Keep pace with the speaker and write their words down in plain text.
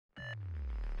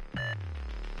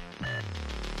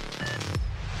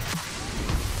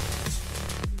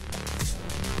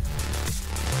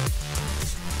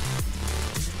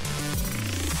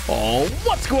Yo,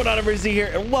 what's going on, everybody? Here,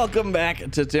 and welcome back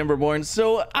to Timberborn.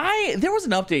 So there was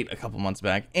an update a couple months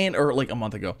back, or like a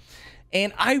month ago,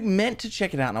 and I meant to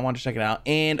check it out, and I wanted to check it out.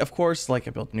 And of course, like,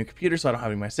 I built a new computer, so I don't have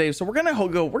any of my saves. So we're gonna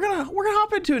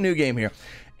hop into a new game here,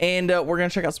 and we're gonna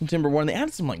check out some Timberborn. They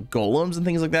added some like golems and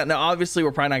things like that. Now, obviously,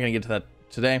 we're probably not gonna get to that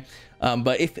today,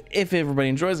 but if everybody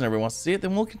enjoys and everybody wants to see it,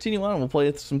 then we'll continue on. We'll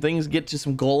play some things, get to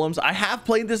some golems. I have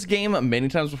played this game many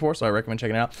times before, so I recommend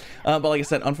checking it out. But like I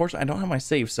said, unfortunately, I don't have my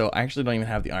save, so I actually don't even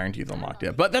have the Iron Teeth unlocked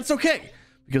yet. But that's okay,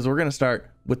 because we're gonna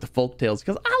start with the folk tales,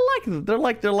 because I like them. They're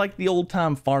like the old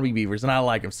time farmy beavers, and I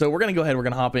like them. So we're gonna go ahead. We're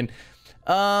gonna hop in.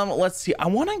 Let's see. I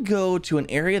want to go to an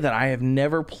area that I have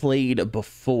never played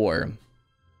before.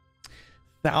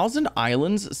 Thousand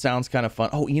Islands sounds kind of fun.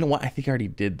 Oh, you know what? I think I already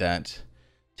did that.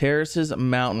 Terraces,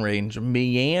 mountain range,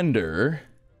 meander,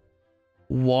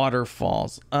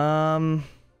 waterfalls.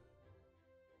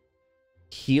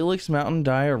 Helix mountain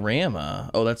diorama.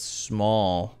 Oh, that's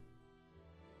small.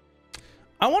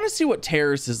 I want to see what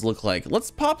terraces look like.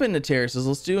 Let's pop into terraces.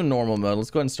 Let's do a normal mode.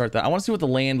 Let's go ahead and start that. I want to see what the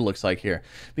land looks like here,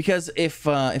 because if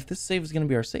this save is going to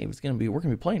be our save, we're going to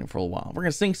be playing it for a while. We're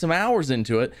going to sink some hours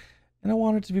into it, and I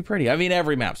want it to be pretty. I mean,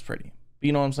 every map's pretty.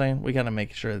 You know what I'm saying? We got to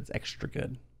make sure it's extra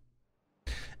good.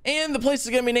 And the place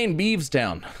is gonna be named Beavers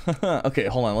Town. Okay,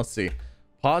 hold on, let's see.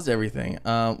 Pause everything.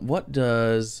 What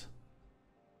does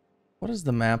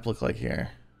the map look like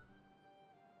here?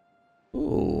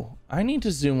 Ooh, I need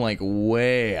to zoom like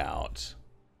way out.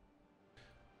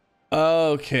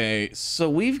 Okay, so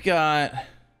we've got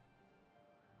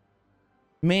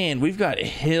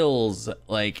hills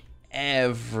like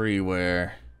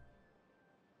everywhere.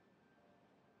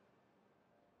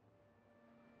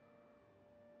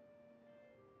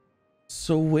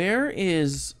 So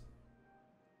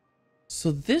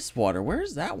this water, where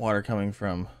is that water coming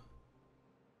from?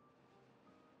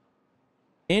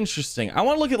 Interesting. Let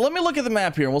me look at the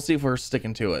map here, and we'll see if we're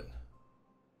sticking to it.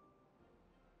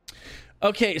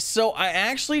 Okay, so I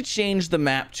actually changed the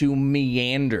map to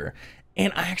meander,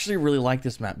 and I actually really like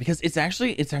this map because it's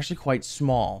actually quite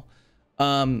small.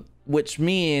 Which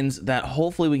means that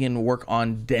hopefully we can work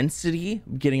on density,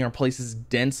 getting our places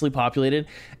densely populated,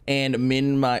 and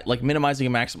minimizing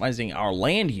and maximizing our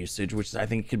land usage, which I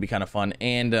think could be kind of fun.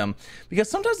 And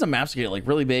because sometimes the maps get like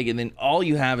really big, and then all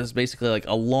you have is basically like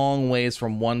a long ways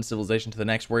from one civilization to the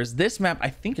next, whereas this map I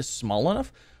think is small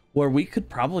enough where we could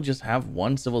probably just have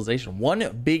one civilization,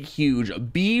 one big huge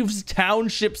Beavers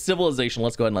Township civilization.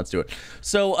 Let's go ahead and let's do it.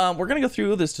 So we're gonna go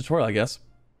through this tutorial, I guess,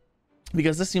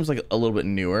 because this seems like a little bit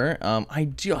newer. I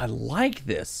like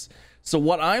this. So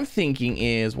what I'm thinking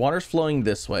is water's flowing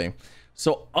this way.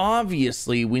 So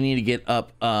obviously we need to get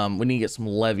up, we need to get some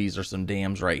levees or some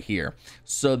dams right here.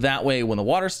 So that way when the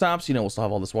water stops, you know, we'll still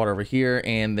have all this water over here,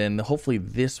 and then hopefully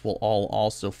this will all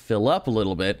also fill up a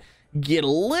little bit, get a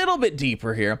little bit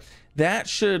deeper here. That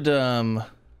should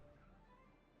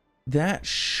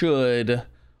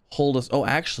hold us. Oh,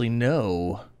 actually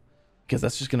no, because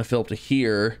that's just gonna fill up to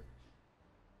here.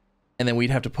 And then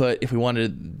we'd have to put, if we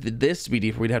wanted this to be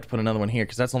deeper, we'd have to put another one here,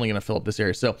 because that's only going to fill up this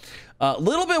area. So a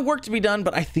little bit of work to be done,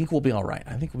 but I think we'll be all right.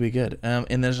 I think we'll be good.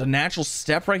 And there's a natural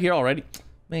step right here already.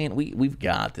 Man, we've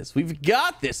got this. We've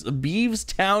got this. The Beavers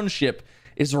Township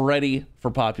is ready for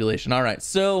population. All right,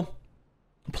 so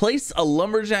place a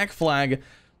lumberjack flag.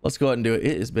 Let's go ahead and do it.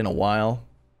 It has been a while.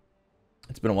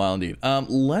 It's been a while indeed.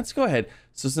 Let's go ahead.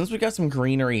 So since we got some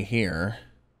greenery here,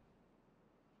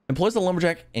 employs the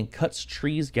lumberjack and cuts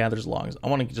trees, gathers logs. I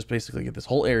want to just basically get this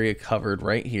whole area covered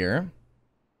right here.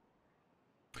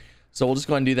 So we'll just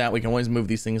go ahead and do that. We can always move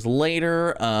these things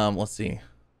later. Let's see.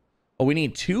 Oh, we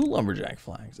need 2 lumberjack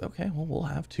flags. Okay, well, we'll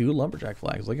have 2 lumberjack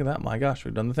flags. Look at that. My gosh,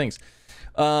 we've done the things.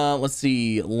 Let's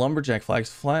see. Lumberjack flags.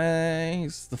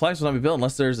 The flags will not be built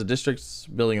unless there's a district's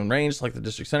building and range, like the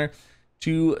district center.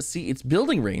 To see its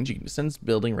building range, you can extend its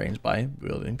building range by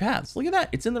building paths. Look at that.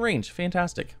 It's in the range.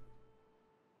 Fantastic.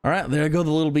 All right, there go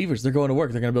the little beavers. They're going to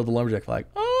work. They're going to build the lumberjack flag.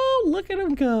 Oh, look at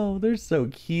them go. They're so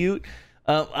cute.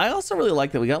 I also really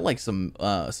like that we got like some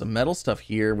metal stuff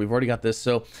here. We've already got this.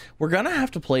 So we're going to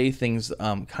have to play things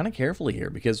kind of carefully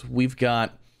here, because we've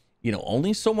got, you know,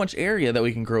 only so much area that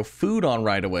we can grow food on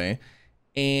right away,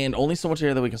 and only so much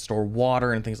area that we can store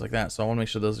water and things like that. So I want to make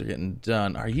sure those are getting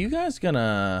done. Are you guys going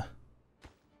to...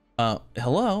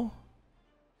 hello?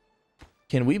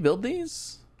 Can we build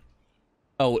these?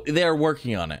 Oh, they're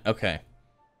working on it. Okay.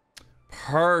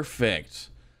 Perfect.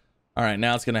 All right,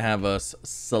 now it's going to have us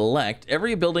select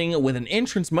every building with an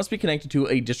entrance must be connected to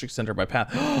a district center by path.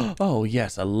 Oh,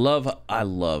 yes. I love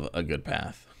a good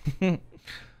path.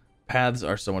 Paths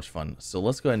are so much fun. So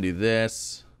let's go ahead and do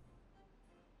this.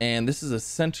 And this is a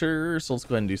center, so let's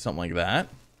go ahead and do something like that.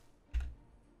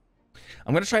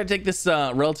 I'm gonna try to take this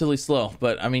relatively slow,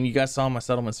 but I mean, you guys saw my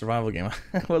settlement survival game.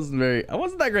 I wasn't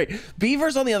that great.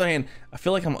 Beavers, on the other hand, I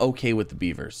feel like I'm okay with the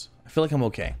beavers. I feel like I'm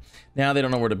okay. Now they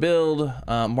don't know where to build.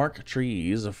 Mark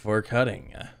trees for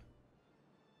cutting.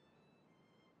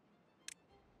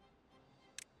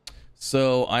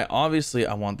 So I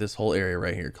want this whole area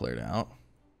right here cleared out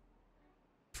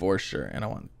for sure, and I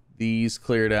want these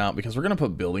cleared out because we're gonna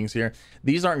put buildings here.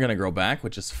 These aren't gonna grow back,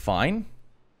 which is fine.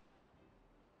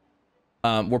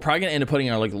 We're probably gonna end up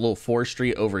putting our like little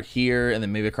forestry over here and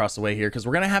then maybe across the way here because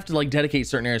we're gonna have to like dedicate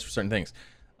certain areas for certain things.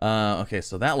 Okay,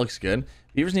 so that looks good.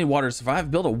 Beavers need water to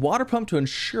survive. Build a water pump to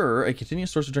ensure a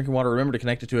continuous source of drinking water. Remember to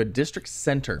connect it to a district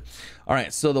center. All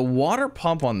right, so the water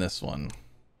pump on this one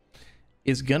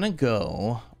is gonna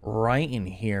go right in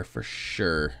here for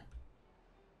sure.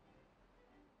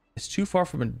 It's too far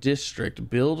from a district.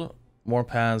 Build more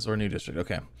paths or a new district.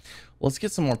 Okay, let's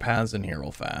get some more paths in here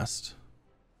real fast.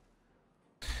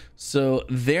 So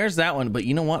there's that one, but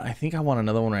you know what? I think I want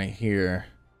another one right here.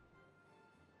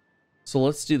 So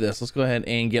let's do this. Let's go ahead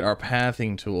and get our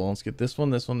pathing tool. Let's get this one,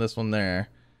 this one, this one there.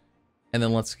 And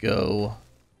then let's go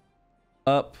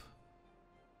up.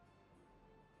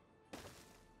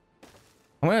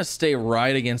 I'm going to stay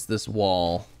right against this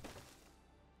wall.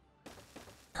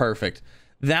 Perfect.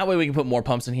 That way we can put more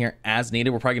pumps in here as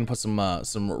needed. We're probably going to put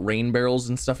some rain barrels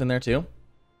and stuff in there too,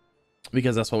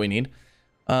 because that's what we need.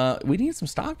 We need some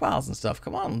stockpiles and stuff.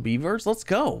 Come on, beavers, let's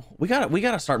go. We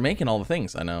gotta start making all the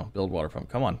things. I know, build water pump.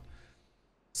 Come on.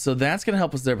 So that's gonna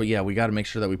help us there, but yeah, we got to make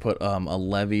sure that we put a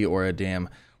levee or a dam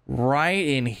right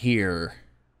in here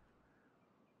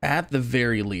at the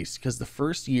very least, because the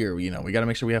first year, you know, we got to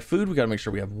make sure we have food. We got to make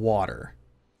sure we have water.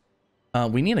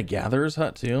 We need a gatherer's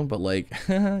hut too, but like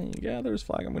gatherer's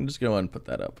flag. I'm just gonna go ahead and put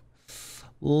that up.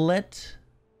 Let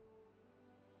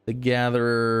the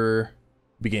gatherer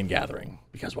begin gathering,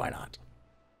 because why not?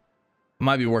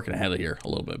 Might be working ahead of here a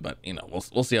little bit, but you know,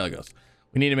 we'll see how it goes.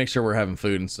 We need to make sure we're having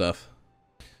food and stuff.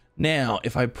 Now,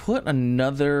 if I put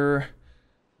another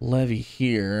levee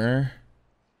here,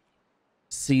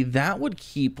 see, that would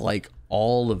keep like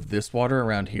all of this water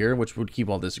around here, which would keep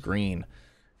all this green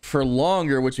for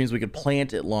longer, which means we could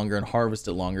plant it longer and harvest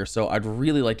it longer. So I'd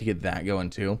really like to get that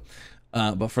going too.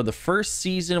 But for the first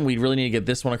season, we really need to get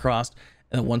this one across.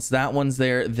 And once that one's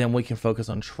there, then we can focus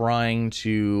on trying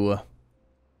to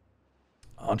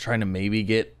maybe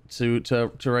get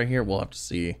to right here. We'll have to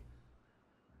see.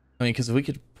 I mean, because if we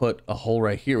could put a hole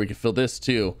right here, we could fill this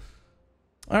too.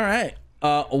 All right.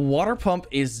 A water pump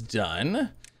is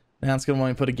done. Now it's going to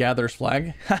want me to put a gatherer's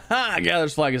flag. Haha,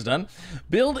 gatherer's flag is done.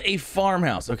 Build a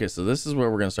farmhouse. Okay, so this is where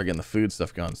we're going to start getting the food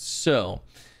stuff going. So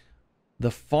the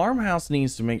farmhouse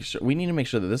needs to make sure, we need to make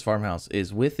sure that this farmhouse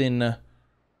is within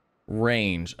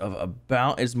range of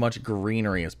about as much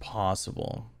greenery as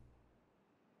possible.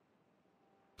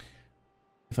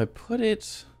 If I put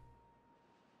it,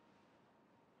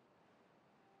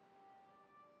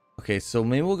 okay, so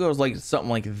maybe we'll go with like something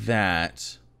like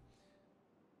that,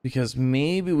 because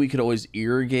maybe we could always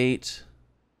irrigate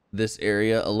this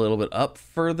area a little bit up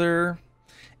further,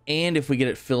 and if we get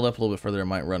it filled up a little bit further, it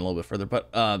might run a little bit further,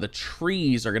 but the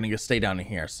trees are going to stay down in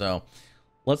here. So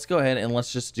let's go ahead and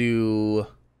let's do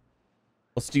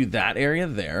that area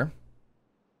there.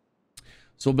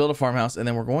 So we'll build a farmhouse, and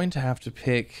then we're going to have to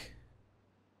pick,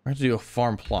 we're going to do a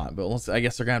farm plot, but I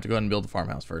guess they're gonna have to go ahead and build the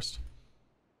farmhouse first.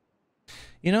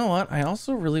 You know what? I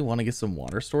also really want to get some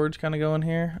water storage kind of going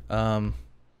here.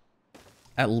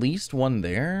 At least one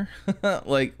there.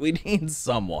 Like, we need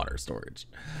some water storage,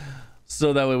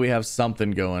 so that way we have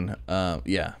something going.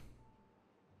 Yeah.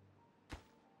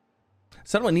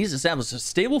 Settlement needs to establish a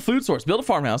stable food source. Build a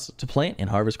farmhouse to plant and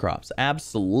harvest crops.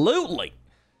 Absolutely.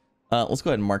 Let's go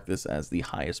ahead and mark this as the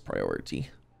highest priority.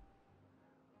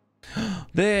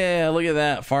 There, look at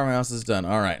that. Farmhouse is done.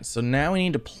 All right, so now we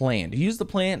need to plant. Use the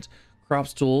plant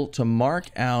crops tool to mark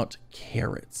out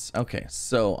carrots. Okay,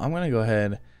 so I'm going to go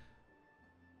ahead.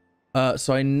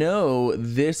 So I know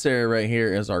this area right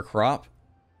here is our crop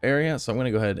area. So I'm going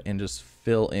to go ahead and just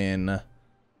fill in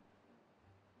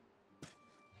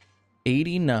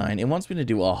 89. It wants me to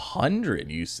do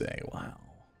 100, you say. Wow.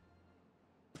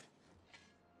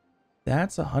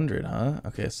 That's 100, huh?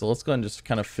 Okay, so let's go and just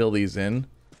kind of fill these in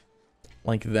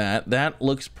like that. That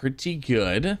looks pretty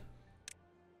good.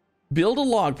 Build a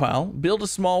log pile, build a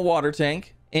small water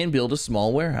tank, and build a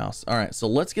small warehouse. All right, so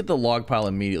let's get the log pile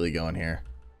immediately going here.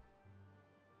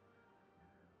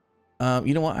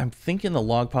 You know what? I'm thinking the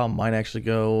log pile might actually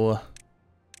go...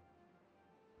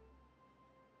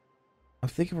 I'm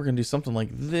thinking we're going to do something like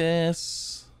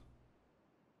this.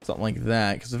 something like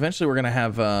that, because eventually we're gonna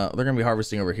have they're gonna be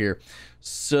harvesting over here.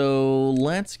 So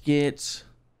let's just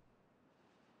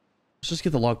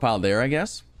get the log pile there, I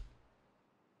guess.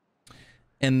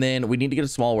 And then we need to get a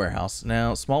small warehouse.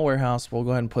 Now, small warehouse, we'll go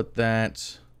ahead and put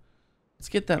that. Let's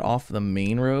get that off the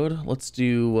main road. Let's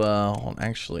do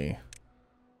actually,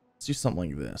 let's do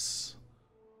something like this.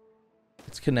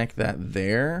 Let's connect that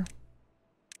there.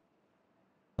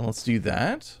 And let's do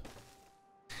that.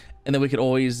 And then we could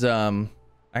always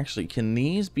actually, can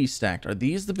these be stacked? Are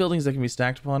these the buildings that can be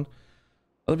stacked upon?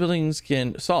 Other buildings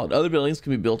can other buildings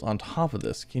can be built on top of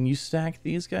this. Can you stack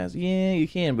these guys? Yeah, you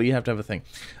can, but you have to have a thing.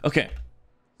 Okay,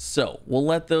 so we'll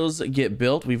let those get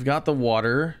built. We've got the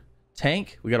water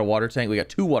tank. We got a water tank. We got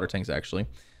 2 water tanks actually.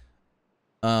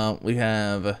 We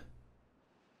have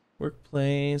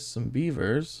workplace, some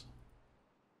beavers.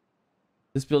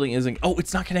 This building isn't, oh,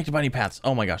 it's not connected by any paths.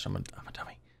 Oh my gosh, I'm a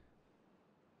dummy.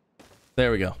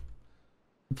 There we go.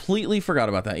 Completely forgot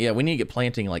about that. Yeah, we need to get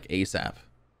planting like ASAP.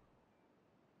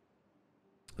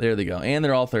 There they go. And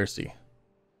they're all thirsty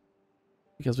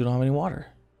because we don't have any water.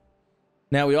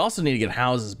 Now we also need to get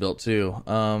houses built too.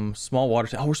 Small water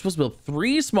tank. Oh, we're supposed to build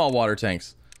 3 small water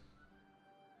tanks.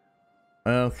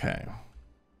 Okay.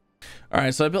 All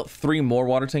right, so I built 3 more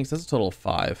water tanks. That's a total of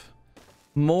 5.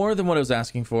 More than what I was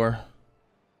asking for,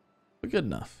 but good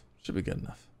enough. Should be good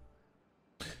enough.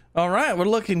 All right, we're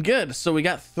looking good. So we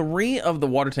got 3 of the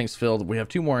water tanks filled. We have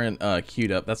 2 more in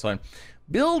queued up. This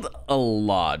build a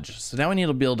lodge. So now we need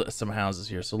to build some houses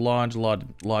here. So lodge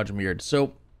mirrored.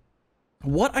 So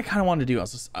what I kind of want to do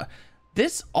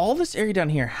is all this area down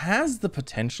here has the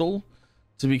potential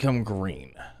to become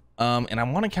green. And I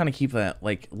want to kind of keep that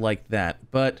like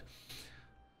that, but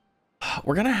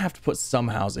we're gonna have to put some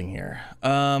housing here.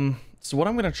 So what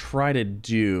I'm gonna try to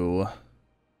do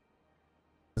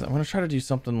is I'm gonna try to do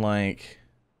something like,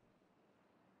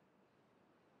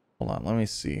 hold on, let me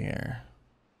see here.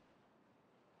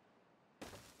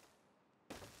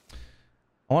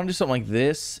 I want to do something like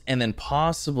this, and then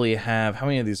possibly have, how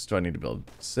many of these do I need to build?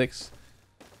 6.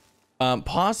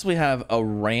 Possibly have a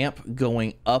ramp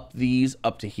going up these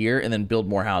up to here, and then build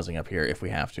more housing up here if we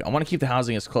have to. I want to keep the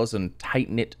housing as close and tight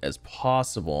knit as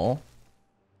possible.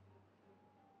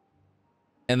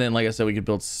 And then, like I said, we could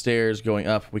build stairs going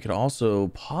up. We could also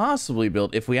possibly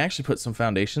build, if we actually put some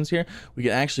foundations here, we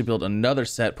could actually build another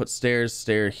set, put stair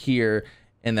here,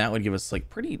 and that would give us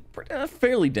like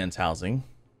fairly dense housing.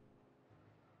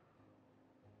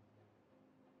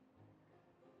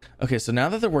 Okay, so now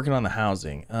that they're working on the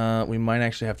housing, we might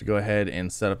actually have to go ahead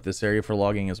and set up this area for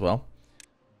logging as well.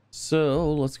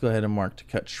 So let's go ahead and mark to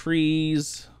cut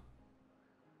trees.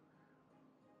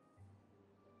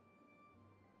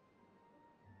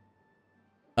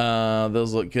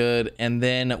 Those look good. And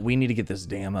then we need to get this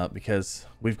dam up because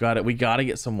we got to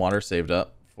get some water saved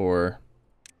up for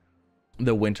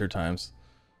the winter times.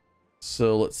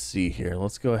 So let's see here.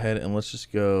 Let's go ahead and let's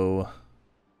just go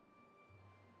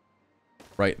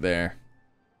right there.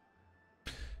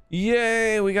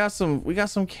 Yay, we got some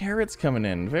carrots coming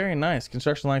in. Very nice.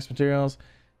 Construction likes materials.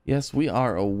 Yes, we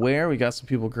are aware. We got some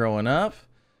people growing up.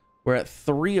 We're at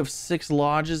 3 of 6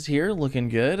 lodges here, looking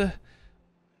good.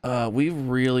 We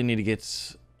really need to get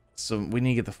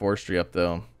the forestry up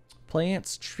though.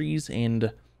 Plants, trees,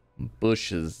 and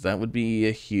bushes. That would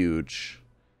be huge.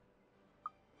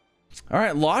 All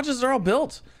right, lodges are all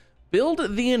built.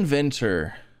 Build the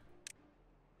inventor.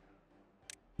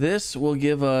 This will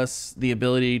give us the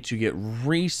ability to get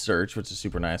research, which is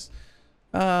super nice.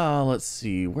 Let's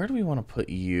see. Where do we want to put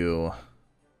you?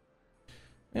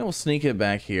 Maybe we'll sneak it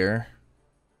back here.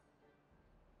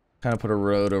 Kind of put a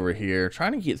road over here.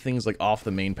 Trying to get things like off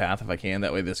the main path if I can.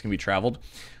 That way this can be traveled.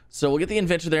 So we'll get the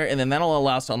inventor there, and then that'll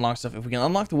allow us to unlock stuff. If we can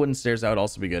unlock the wooden stairs, that would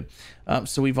also be good.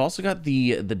 So we've also got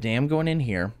the dam going in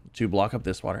here to block up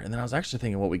this water. And then I was actually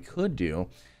thinking what we could do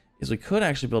is we could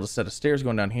actually build a set of stairs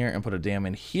going down here and put a dam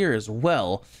in here as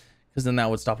well, because then that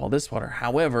would stop all this water.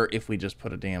 However, if we just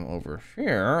put a dam over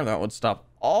here, that would stop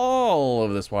all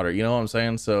of this water. You know what I'm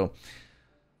saying? So,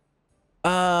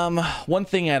 one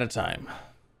thing at a time.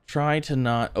 Try to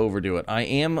not overdo it. I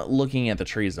am looking at the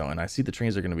trees though, and I see the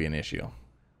trees are going to be an issue.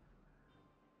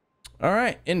 All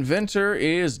right, inventor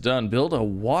is done. Build a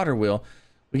water wheel.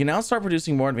 We can now start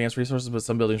producing more advanced resources, but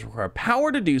some buildings require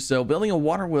power to do so. Building a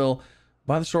water wheel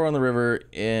by the shore on the river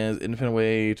is an independent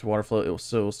way to water flow.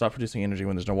 So stop producing energy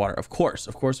when there's no water. Of course.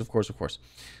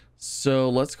 So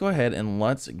let's go ahead and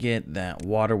let's get that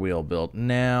water wheel built.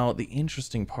 Now, the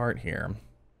interesting part here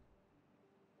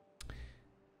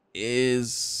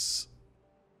is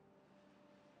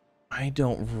I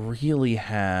don't really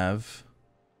have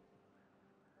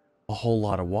a whole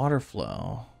lot of water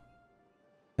flow.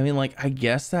 I mean, like, I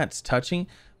guess that's touching.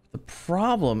 The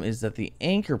problem is that the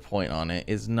anchor point on it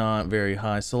is not very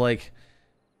high. So, like,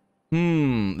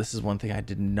 this is one thing I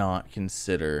did not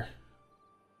consider.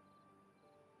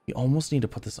 You almost need to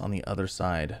put this on the other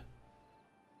side.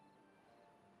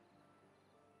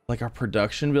 Like, our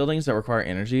production buildings that require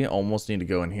energy almost need to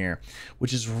go in here,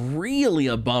 which is really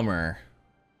a bummer.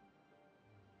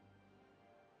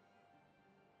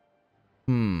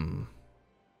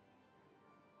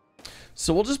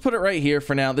 So we'll just put it right here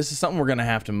for now. This is something we're going to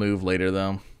have to move later,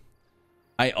 though.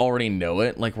 I already know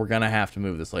it. Like, we're going to have to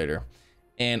move this later.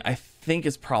 And I think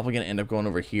it's probably going to end up going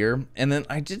over here. And then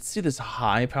I did see this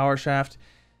high power shaft.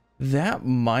 That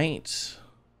might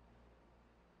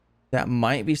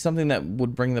be something that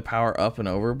would bring the power up and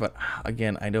over. But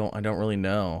again, I don't really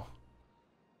know.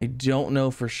 I don't know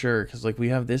for sure. Because, like, we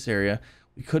have this area.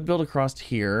 We could build across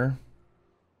here.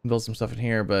 Build some stuff in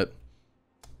here. But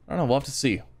I don't know. We'll have to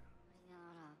see.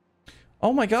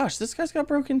 Oh my gosh, this guy's got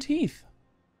broken teeth.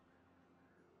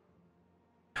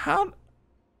 How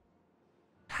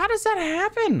does that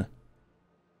happen?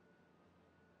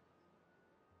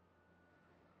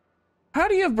 How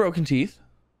do you have broken teeth?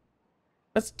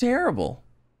 That's terrible.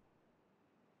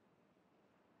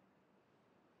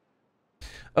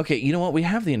 Okay, you know what? We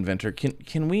have the inventor.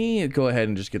 Can we go ahead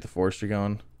and just get the forester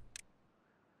going?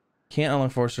 Can't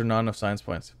unlock forester, not enough science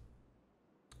points.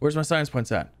 Where's my science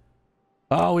points at?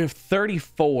 Oh, we have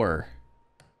 34.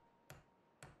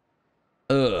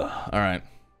 Ugh. All right.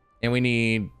 And we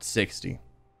need 60.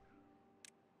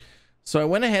 So I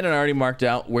went ahead and already marked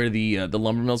out where the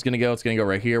lumber mill is going to go. It's going to go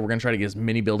right here. We're going to try to get as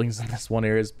many buildings in this one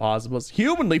area as possible, as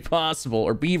humanly possible,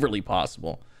 or beaverly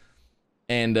possible.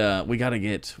 And we gotta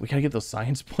get those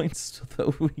science points so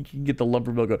that we can get the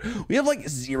lumber mill going. We have like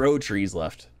 0 trees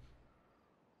left.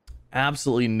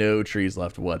 Absolutely no trees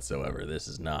left whatsoever. This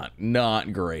is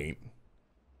not great.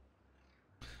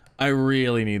 I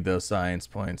really need those science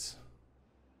points.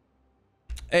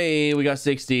 Hey, we got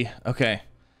 60. Okay.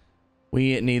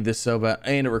 We need this so bad.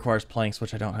 And it requires planks,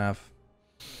 which I don't have.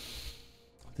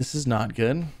 This is not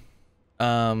good.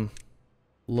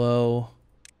 Low.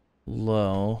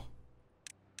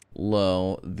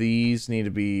 These need to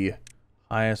be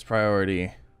highest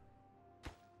priority.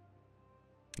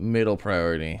 Middle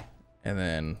priority. And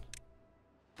then...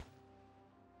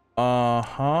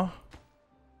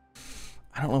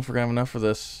 I don't know if we're gonna have enough for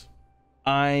this.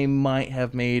 I might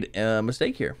have made a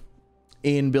mistake here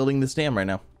in building this dam right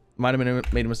now. Might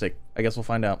have made a mistake. I guess we'll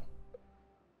find out.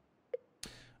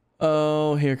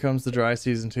 Oh, here comes the dry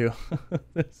season too.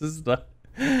 This is the...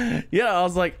 Yeah, I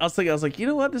was like, you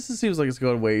know what? This seems like it's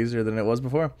going way easier than it was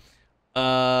before.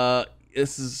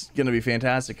 This is gonna be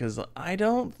fantastic because I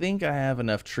don't think I have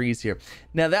enough trees here.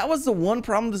 Now that was the one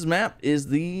problem with this map, is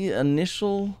the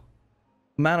initial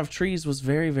amount of trees was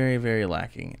very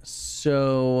lacking.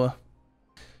 So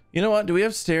you know what, do we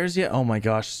have stairs yet? Oh my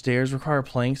gosh, stairs require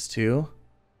planks too.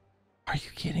 Are you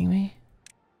kidding me?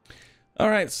 All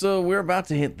right, so we're about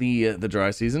to hit the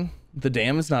dry season. The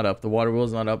dam is not up, the water wheel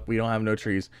is not up, we don't have no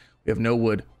trees, we have no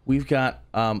wood. We've got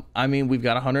we've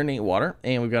got 108 water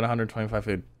and we've got 125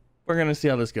 food. We're gonna see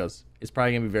how this goes. It's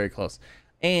probably gonna be very close.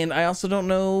 And I also don't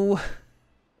know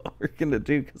what we're gonna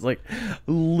do, because like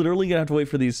literally gonna have to wait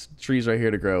for these trees right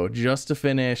here to grow just to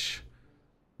finish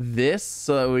this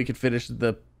so that we could finish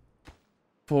the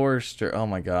forester. Oh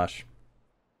my gosh.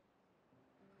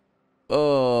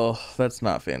 Oh, that's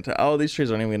not fantastic. Oh, these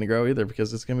trees aren't even gonna grow either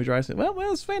because it's gonna be dry soon. Well,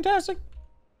 it's fantastic.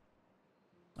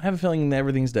 I have a feeling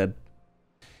everything's dead.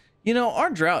 You know, our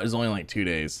drought is only like 2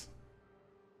 days.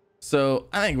 So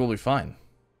I think we'll be fine.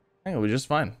 I think we'll be just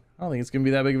fine. I don't think it's gonna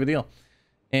be that big of a deal.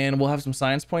 And we'll have some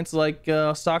science points like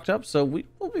stocked up, so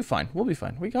we'll be fine. We'll be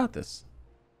fine. We got this.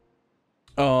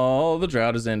 Oh, the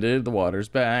drought has ended. The water's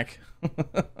back.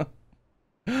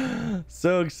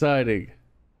 So exciting.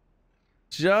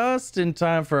 Just in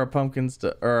time for our pumpkins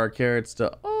to, or our carrots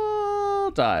to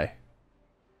all die.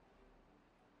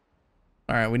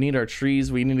 All right, we need our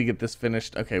trees. We need to get this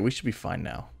finished. Okay, we should be fine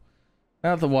now.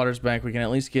 Now that the water's back, we can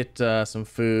at least get some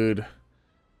food.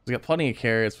 We got plenty of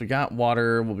carrots. We got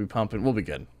water. We'll be pumping. We'll be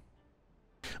good.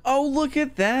 Oh, look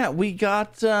at that. We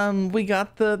got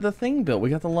the thing built. We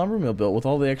got the lumber mill built with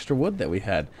all the extra wood that we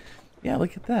had. Yeah,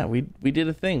 look at that. We did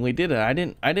a thing. We did it. I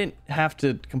didn't have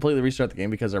to completely restart the game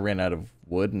because I ran out of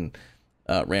wood and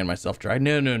ran myself dry.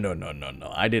 No.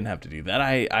 I didn't have to do that.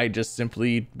 I just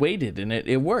simply waited and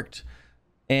it worked.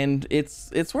 And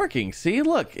it's working. See,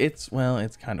 look, it's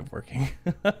kind of working.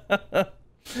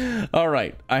 All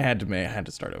right, I had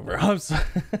to start over. I'm sorry.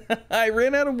 I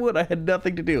ran out of wood. I had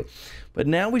nothing to do, but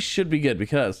now we should be good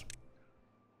because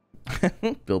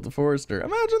Build the forester.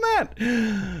 Imagine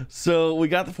that. So we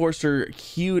got the forester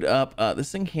queued up.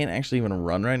 This thing can't actually even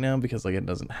run right now because like it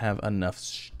doesn't have enough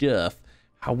stuff.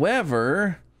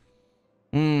 However,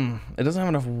 it doesn't have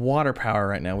enough water power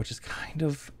right now, which is kind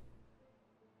of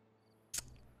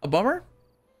a bummer.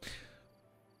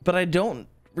 But I don't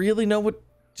really know what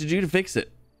to do to fix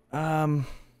it.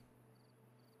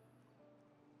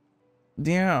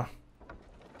 Yeah.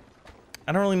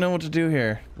 I don't really know what to do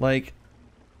here. Like,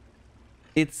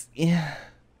 it's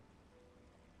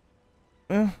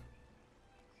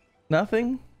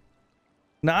nothing.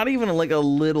 Not even like a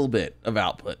little bit of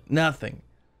output. Nothing.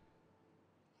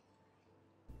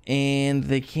 And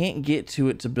they can't get to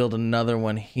it to build another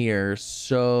one here.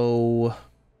 So,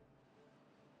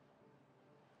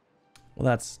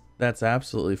 well, that's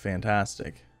absolutely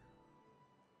fantastic.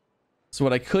 So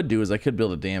what I could do is I could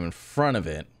build a dam in front of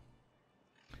it.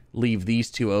 Leave these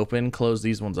two open, close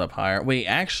these ones up higher. Wait,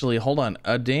 actually, hold on.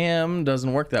 A dam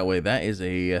doesn't work that way. That is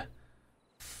a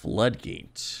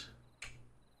floodgate.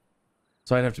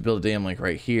 So I'd have to build a dam like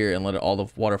right here and let all the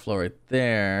water flow right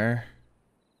there.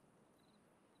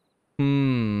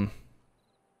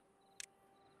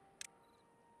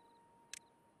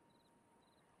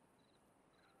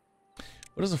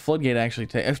 What does a floodgate actually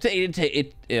take?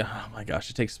 Oh my gosh,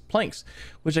 it takes planks,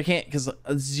 which I can't because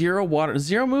zero water,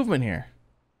 zero movement here.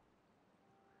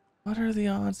 What are the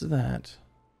odds of that?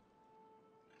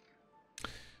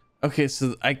 Okay,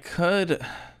 so I can't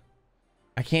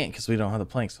because we don't have the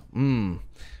planks.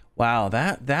 Wow,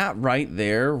 that right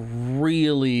there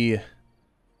really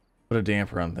put a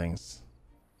damper on things.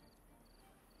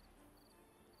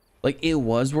 Like it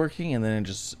was working and then it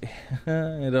just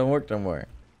it don't work no more.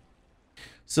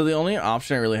 So the only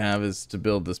option I really have is to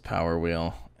build this power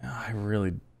wheel. I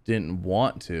really didn't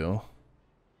want to.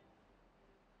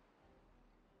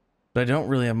 But I don't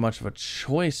really have much of a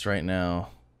choice right now.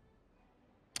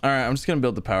 Alright, I'm just going to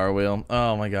build the power wheel.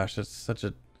 Oh my gosh, that's such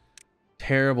a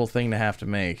terrible thing to have to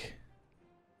make.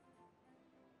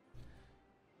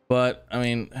 But, I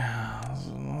mean,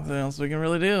 nothing else we can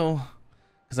really do.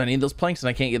 Because I need those planks and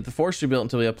I can't get the forestry built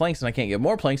until we have planks. And I can't get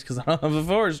more planks because I don't have the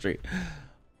forestry.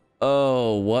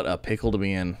 Oh, what a pickle to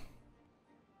be in.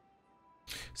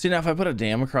 See, now if I put a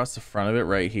dam across the front of it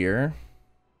right here,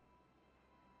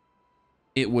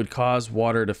 it would cause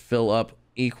water to fill up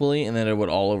equally and then it would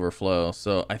all overflow.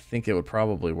 So I think it would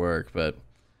probably work, but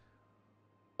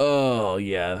oh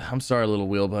yeah, I'm sorry, little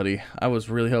wheel buddy. I was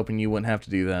really hoping you wouldn't have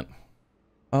to do that.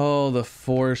 Oh, the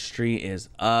forestry is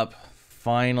up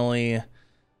finally.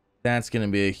 That's gonna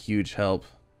be a huge help.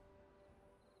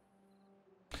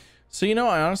 So, you know,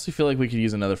 I honestly feel like we could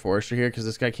use another forester here because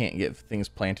this guy can't get things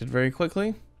planted very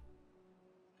quickly.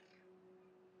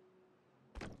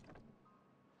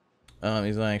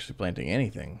 He's not actually planting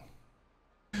anything.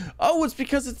 Oh, it's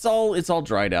because it's all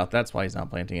dried out. That's why he's not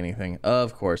planting anything.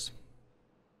 Of course.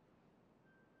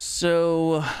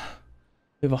 So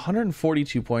we have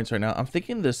 142 points right now. I'm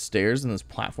thinking the stairs and this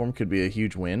platform could be a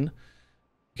huge win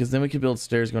because then we could build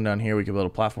stairs going down here. We could build a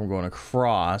platform going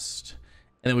across,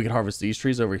 and then we could harvest these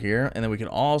trees over here, and then we could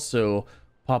also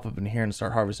pop up in here and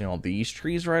start harvesting all these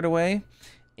trees right away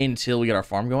until we get our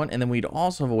farm going. And then we'd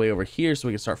also have a way over here so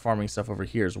we can start farming stuff over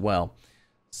here as well.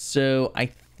 So I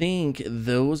think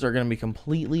those are going to be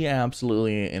completely,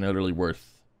 absolutely, and utterly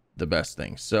worth the best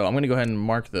thing. So I'm going to go ahead and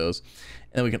mark those.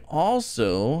 And then we can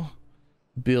also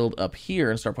build up here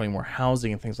and start putting more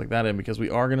housing and things like that in, because we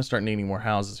are going to start needing more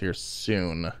houses here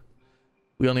soon.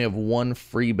 We only have one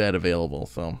free bed available,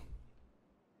 so.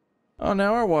 Oh,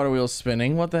 now our water wheel's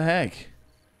spinning. What the heck?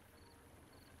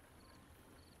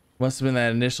 Must have been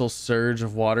that initial surge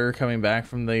of water coming back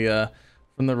from the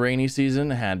rainy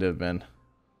season. It had to have been.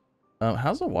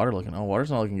 How's the water looking? Oh,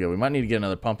 water's not looking good. We might need to get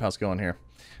another pump house going here.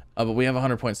 But we have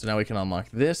 100 points, so now we can unlock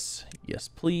this. Yes,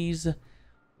 please.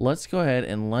 Let's go ahead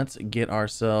and let's get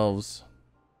ourselves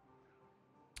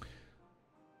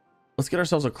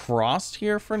across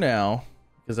here for now,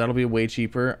 because that'll be way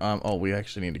cheaper. Oh, we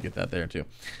actually need to get that there too.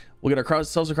 We'll get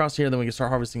ourselves across here, then we can start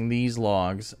harvesting these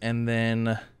logs, and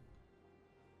then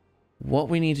what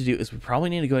we need to do is we probably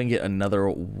need to go ahead and get another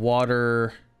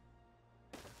water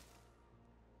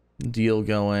deal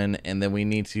going, and then we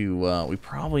need to we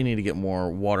probably need to get more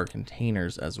water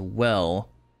containers as well.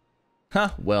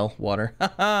 Well, water.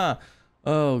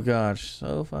 Oh gosh,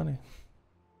 so funny.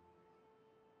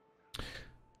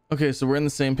 Okay, so we're in the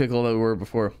same pickle that we were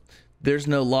before. There's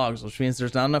no logs, which means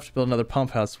there's not enough to build another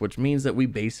pump house, which means that we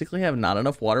basically have not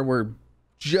enough water. We're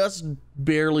just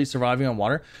barely surviving on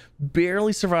water,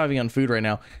 barely surviving on food right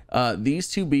now. These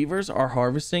two beavers are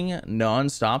harvesting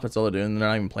non-stop. That's all they're doing. They're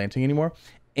not even planting anymore.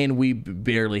 and we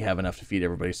barely have enough to feed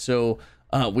everybody. So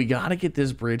we got to get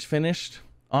this bridge finished.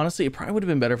 Honestly, it probably would have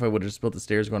been better if I would have just built the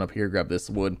stairs going up here, grab this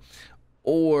wood,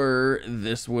 or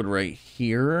this wood right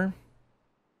here.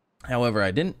 However,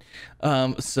 I didn't.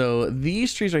 So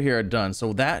these trees right here are done.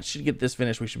 So that should get this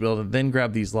finished. We should be able to then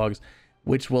grab these logs,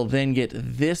 which will then get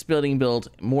this building built,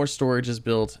 more storage is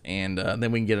built, and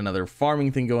then we can get another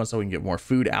farming thing going so we can get more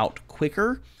food out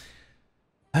quicker.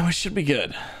 And we should be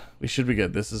good. We should be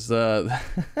good. This is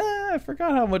I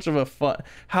forgot how much of a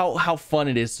how fun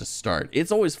it is to start.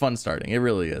 It's always fun starting. It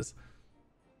really is.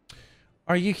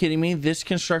 Are you kidding me? This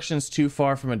construction's too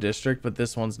far from a district, but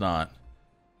this one's not.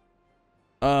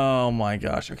 Oh my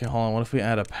gosh. Okay, hold on. What if we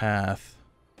add a path?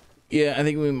 Yeah, I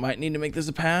think we might need to make this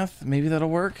a path. Maybe that'll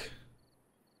work.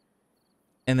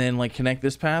 And then like connect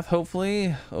this path,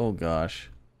 hopefully. Oh gosh.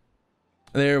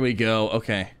 There we go.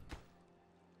 Okay.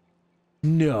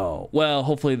 No. Well,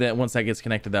 hopefully that once that gets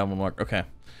connected, that one will work. Okay.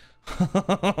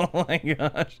 Oh my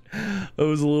gosh. I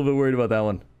was a little bit worried about that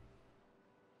one.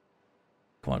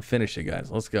 Come on, finish it, guys.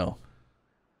 Let's go.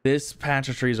 This patch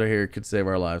of trees right here could save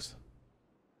our lives.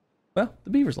 Well,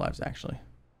 the beavers' lives, actually.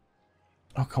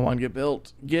 Oh, come on, get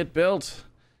built. Get built.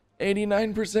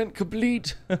 89%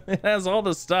 complete. It has all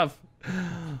the stuff.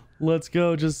 Let's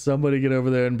go. Just somebody get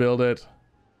over there and build it.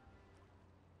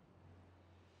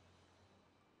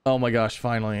 Oh my gosh,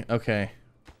 finally. Okay.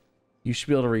 You should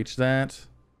be able to reach that.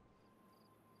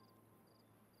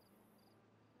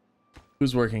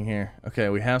 Who's working here? Okay,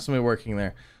 we have somebody working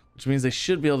there, which means they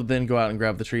should be able to then go out and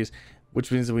grab the trees,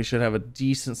 which means that we should have a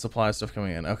decent supply of stuff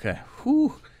coming in. Okay.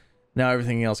 Whew. Now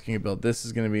everything else can get built. This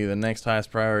is going to be the next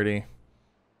highest priority.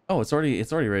 Oh, it's already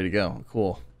ready to go.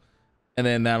 Cool. And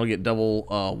then that'll get double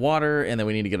water, and then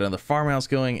we need to get another farmhouse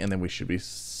going, and then we should be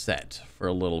set for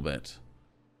a little bit.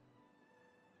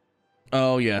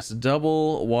 Oh yes,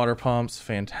 double water pumps,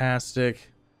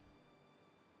 fantastic.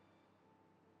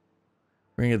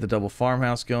 We're gonna get the double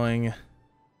farmhouse going.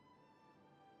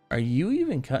 Are you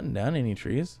even cutting down any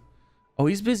trees? Oh,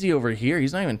 he's busy over here.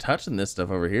 He's not even touching this stuff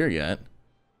over here yet.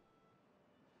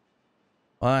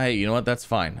 Well, hey, you know what? That's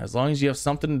fine. As long as you have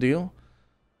something to do,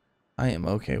 I am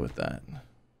okay with that.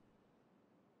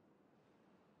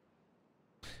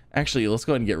 Actually, let's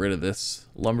go ahead and get rid of this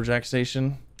lumberjack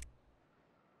station.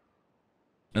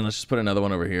 And let's just put another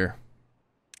one over here.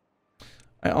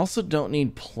 I also don't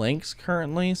need planks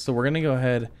currently, so we're going to go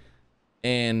ahead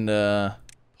and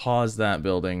pause that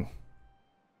building.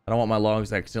 I don't want my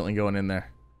logs accidentally going in there.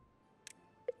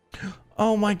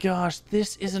 Oh my gosh,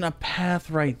 this isn't a path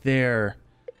right there.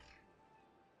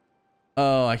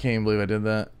 Oh, I can't even believe I did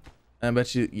that. I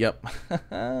bet you, yep.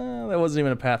 That wasn't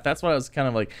even a path. That's why I was kind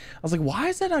of like, I was like, why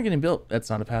is that not getting built? That's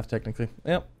not a path technically.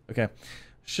 Yep, okay.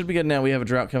 Should be good now. We have a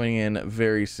drought coming in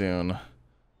very soon,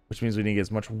 which means we need to get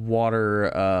as much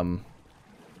water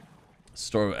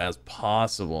stored as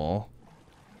possible.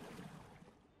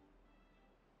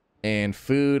 And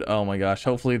food. Oh my gosh.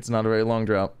 Hopefully it's not a very long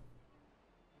drought.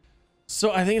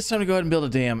 So I think it's time to go ahead and build a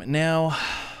dam. Now,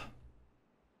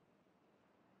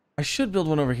 I should build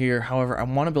one over here. However, I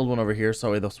want to build one over here so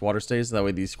that way this water stays. That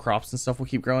way these crops and stuff will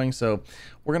keep growing. So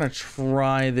we're going to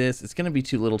try this. It's going to be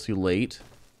too little too late,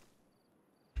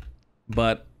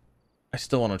 but I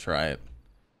still want to try it.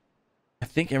 I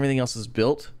think everything else is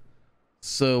built.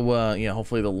 So yeah,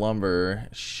 hopefully the lumber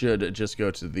should just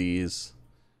go to these.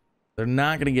 They're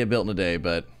not going to get built in a day,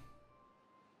 but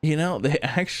you know, they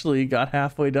actually got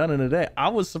halfway done in a day. I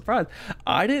was surprised.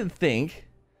 I didn't think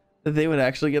that they would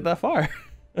actually get that far.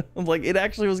 Like, it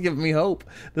actually was giving me hope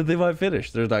that they might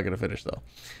finish. They're not going to finish though.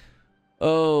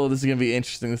 Oh, this is going to be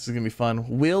interesting. This is going to be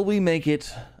fun. Will we make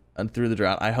it through the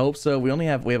drought? I hope so. We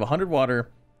have 100 water.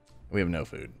 We have no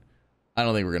food. I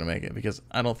don't think we're going to make it because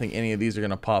I don't think any of these are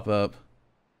going to pop up.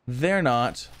 They're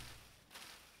not.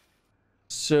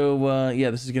 So,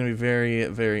 yeah, this is going to be very,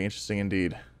 very interesting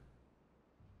indeed.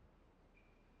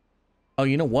 Oh,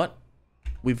 you know what?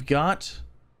 We've got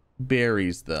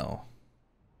berries, though.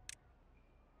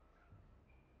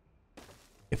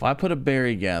 If I put a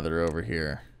berry gatherer over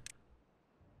here,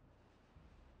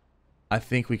 I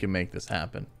think we can make this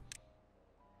happen.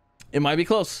 It might be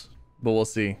close, but we'll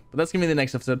see. But that's gonna be the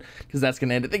next episode because that's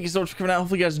gonna end it. Thank you so much for coming out.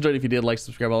 Hopefully you guys enjoyed. If you did, like,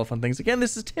 subscribe, all the fun things. Again,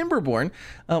 this is Timberborn.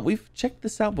 We've checked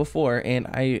this out before and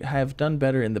I have done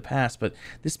better in the past, but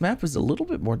this map is a little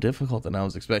bit more difficult than I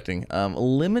was expecting.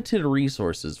 Limited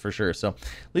resources for sure. So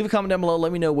leave a comment down below.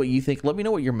 Let me know what you think. Let me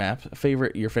know what your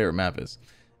favorite map is.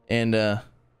 And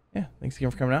yeah, thanks again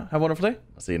for coming out. Have a wonderful day.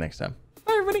 I'll see you next time.